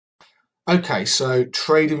Okay, so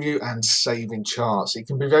TradingView and saving charts, it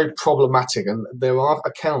can be very problematic, and there are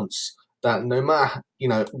accounts that no matter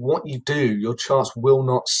what you do, your charts will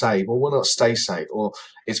not save or will not stay saved, or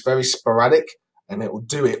it's very sporadic and it will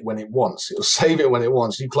do it when it wants. It will save it when it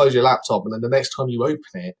wants. You close your laptop, and then the next time you open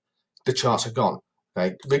it, the charts are gone.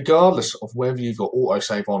 Okay, regardless of whether you've got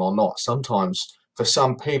autosave on or not. Sometimes for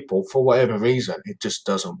some people, for whatever reason, it just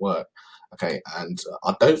doesn't work. Okay, and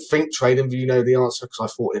I don't think TradingView know the answer because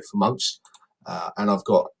I fought it for months, and I've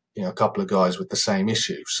got a couple of guys with the same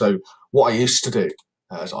issue. So what I used to do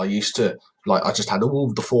is I just had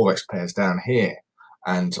all the forex pairs down here,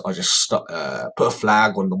 and I just put a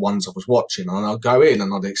flag on the ones I was watching, and I'd go in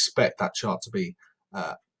and I'd expect that chart to be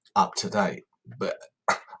up to date, but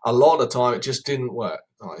a lot of the time it just didn't work.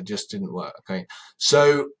 It just didn't work. Okay,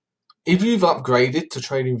 so if you've upgraded to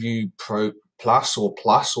TradingView Pro Plus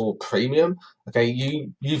or Premium, okay,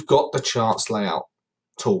 you've got the charts layout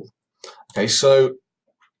tool. Okay, so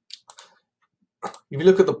if you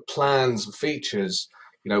look at the plans and features,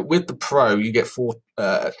 with the Pro you get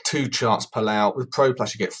two charts per layout. With Pro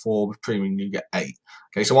Plus you get 4. With Premium you get 8.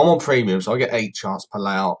 Okay, so I'm on Premium, so I get 8 charts per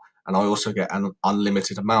layout, and I also get an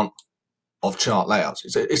unlimited amount of chart layouts.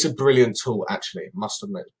 It's a brilliant tool, actually. I must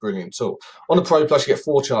admit, it's a brilliant tool. On the Pro Plus, you get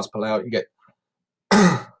 4 charts per layout. You get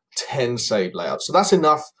 10 saved layouts. So that's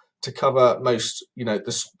enough to cover most,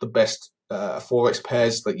 the best forex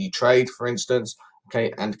pairs that you trade, for instance.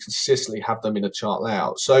 Okay, and consistently have them in a chart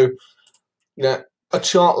layout. So, a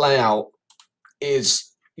chart layout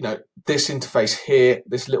is, this interface here,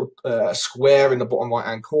 this little square in the bottom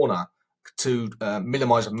right-hand corner to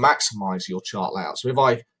minimize and maximize your chart layout. So if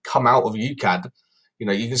I come out of UCAD, you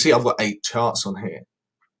can see I've got 8 charts on here.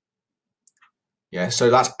 Yeah, so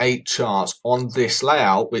that's 8 charts on this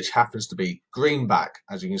layout, which happens to be greenback,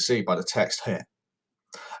 as you can see by the text here.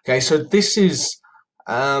 Okay, so this is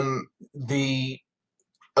the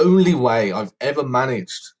only way I've ever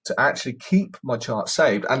managed to actually keep my charts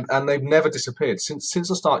saved, and they've never disappeared since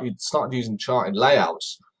I started using charted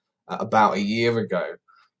layouts about a year ago.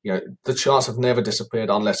 The charts have never disappeared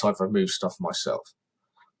unless I've removed stuff myself.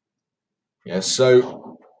 Yeah,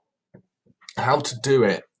 so how to do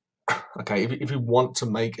it? Okay, if you want to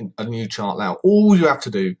make a new chart layout, all you have to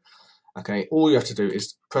do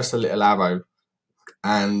is press the little arrow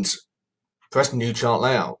and press new chart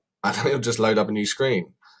layout, and it'll just load up a new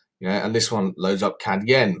screen. And this one loads up CAD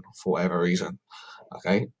yen for whatever reason.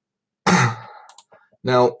 Okay.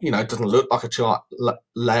 Now, it doesn't look like a chart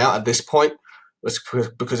layout at this point,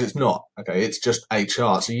 because it's not. Okay, it's just a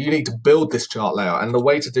chart. So you need to build this chart layout, and the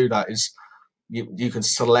way to do that is you can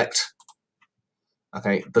select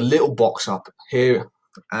the little box up here,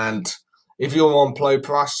 and if you're on Pro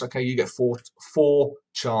Plus, okay, you get four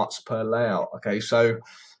charts per layout. Okay, so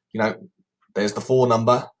there's the 4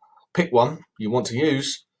 number. Pick one you want to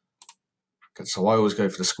use. So I always go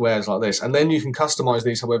for the squares like this, and then you can customize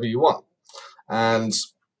these however you want. And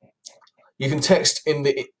you can text in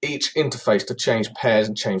each interface to change pairs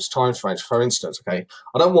and change time frames. For instance, okay,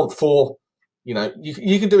 I don't want 4. You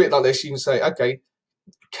can do it like this. You can say, okay,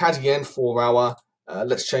 CAD yen 4 hour.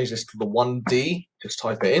 Let's change this to the 1D. Just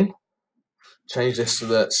type it in. Change this to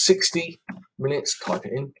the 60 minutes. Type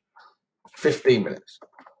it in. 15 minutes.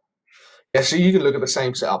 Yeah, so you can look at the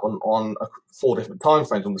same setup on 4 different time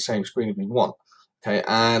frames on the same screen if you want. Okay,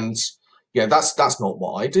 and yeah, that's not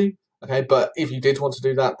what I do. Okay, but if you did want to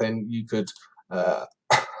do that, then you could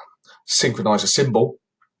synchronize a symbol.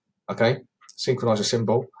 Okay, synchronize a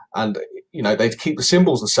symbol, and they'd keep the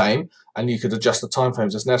symbols the same, and you could adjust the time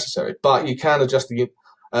frames as necessary. But you can adjust the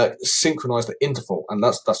synchronize the interval, and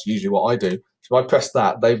that's usually what I do. So I press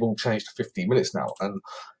that, they've all changed to 15 minutes now, and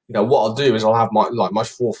what I'll do is I'll have my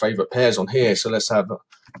 4 favorite pairs on here. So let's have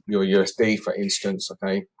your USD, for instance.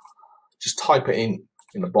 Okay, just type it in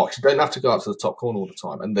the box. You don't have to go up to the top corner all the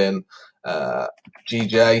time. And then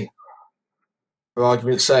GJ, for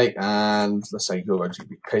argument's sake, and let's say Euro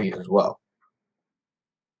GBP as well.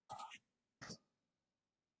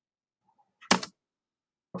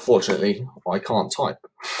 Unfortunately, I can't type.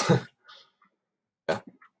 Yeah.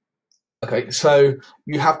 Okay, so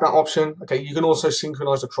you have that option. Okay, you can also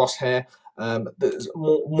synchronize the crosshair. There's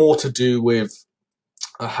more to do with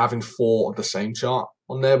having 4 of the same chart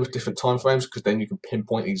on there with different time frames, because then you can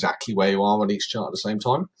pinpoint exactly where you are on each chart at the same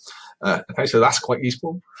time. Okay, so that's quite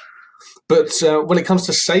useful. But when it comes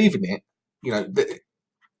to saving it,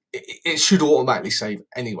 it should automatically save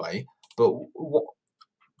anyway. But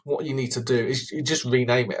what you need to do is you just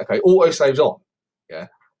rename it. Okay, auto saves on. Yeah,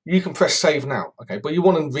 you can press save now. Okay, but you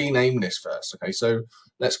want to rename this first. Okay, so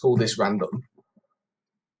let's call this random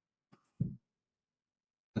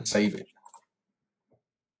and save it.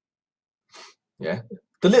 Yeah,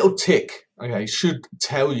 the little tick, okay, should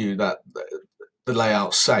tell you that the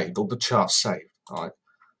layout's saved or the chart's saved. All right.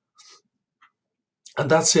 And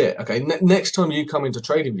that's it. Okay. Next time you come into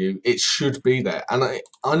TradingView, it should be there. And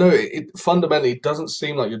I know it fundamentally doesn't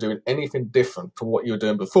seem like you're doing anything different from what you were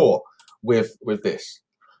doing before with this.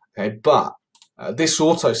 Okay, but this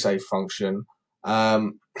autosave function,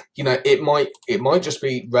 you know, it might just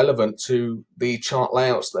be relevant to the chart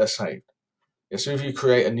layouts that are saved. Yeah, so if you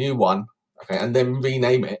create a new one, okay, and then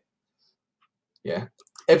rename it, yeah,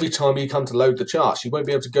 every time you come to load the charts, you won't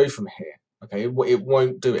be able to go from here. Okay, it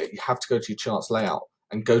won't do it. You have to go to your charts layout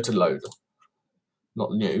and go to load,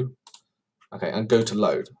 not new. Okay, and go to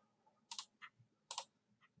load.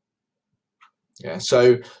 Yeah,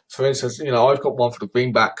 so for instance, you know, I've got one for the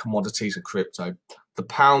greenback, commodities and crypto, the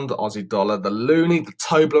pound, the Aussie dollar, the loonie, the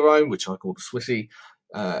Toblerone, which I call the Swissy,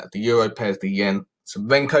 the euro pairs, the yen, some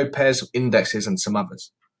Renko pairs, some indexes, and some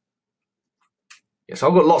others. Yeah, so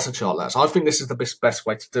I've got lots of chart layouts. I think this is the best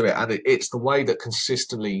way to do it, and it's the way that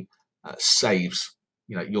consistently saves,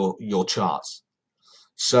 you know, your charts.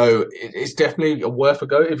 So it's definitely worth a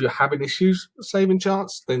go. If you're having issues saving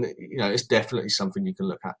charts, then, you know, it's definitely something you can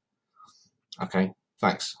look at. Okay,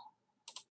 thanks.